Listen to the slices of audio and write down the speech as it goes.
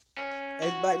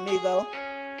It's Black Migo.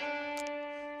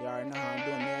 You already know how I'm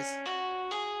doing this.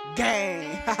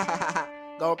 Gang.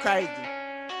 Go crazy.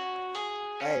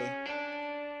 Hey.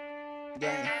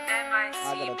 Gang.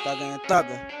 I got a thugger and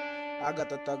thugger. I got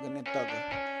the thugger and thugger.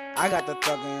 I got the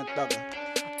thugger and thugger.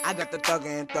 I got the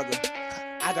thugger and thugger.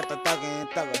 I got the thugger and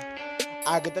thugger.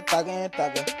 I got the thugger and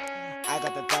thugger. I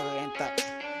got the thugger and thugger.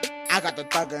 I got the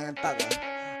thugger and thugger.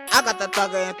 I got the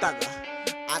thugger and thugger.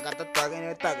 I got the thugger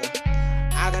and thugger.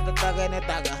 I got the thugger and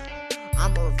thugger.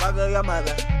 I'm gonna fuck your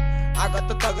mother. I got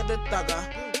the thugger and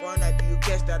thugger. One night you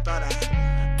catch that thugger.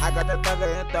 I got the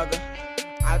thugger and thugger.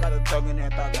 I got the thugger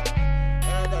and thugger.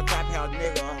 And the trap house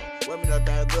nigga. With me know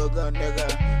that good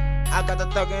nigga. I got the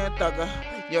thugger and thugger.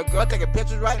 Your girl taking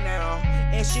pictures right now,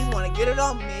 and she wanna get it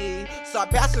on me. So I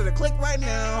pass her the click right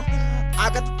now.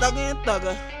 I got the thugger and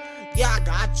thugger. Yeah, I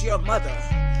got your mother.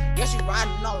 Yeah, she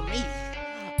riding on me.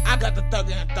 I got the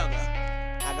thugger and thugger.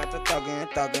 I got the thugger and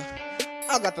thugger.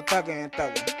 I got the thugger and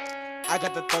thugger. I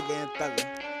got the thugger and thugger.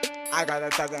 I got the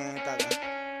thugger and thugger.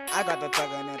 I got the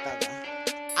thugger and thugger.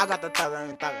 I got the thugger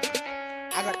and thugger.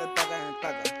 I got the thugger and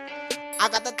thugger. I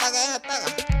got the thugger and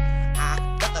thugger.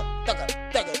 I got the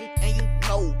thugger, and you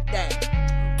know that.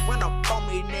 When I'm on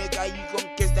me, nigga, you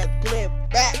gon' kiss that clip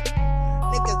back.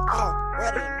 Niggas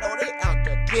already know they out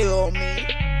to kill me.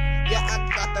 Yeah, I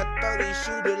got the 30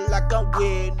 shooter like I'm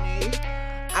Whitney.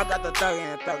 I got the thugger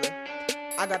and thugger.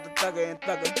 I got the thugger and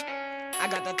thugger. I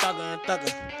got the thugger and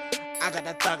thugger. I got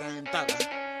the thugger and thugger.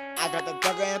 I got the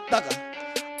thugger and thugger.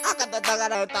 I got the thugger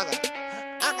and thugger.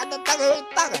 I got the thugger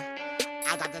and thugger.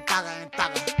 I got the thugger and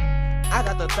thugger. I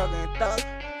got the thugger and thugger.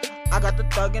 I got the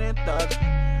thugger and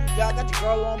thugger. Y'all got your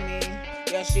girl on me.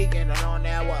 Yeah, she getting on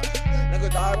that one.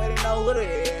 Niggas already know who it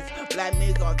is. Black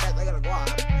me gon' fast like a guap.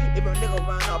 If a nigga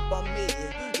run up on me,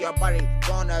 your body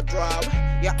gonna drop.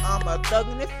 Yeah, I'm a thug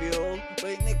in the field,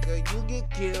 but nigga, you get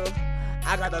killed.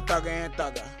 I got the thugger and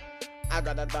thugger. I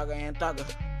got the thugger and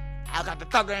thugger. I got the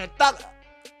thugger and thugger.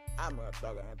 I'm a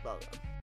thugger and thugger.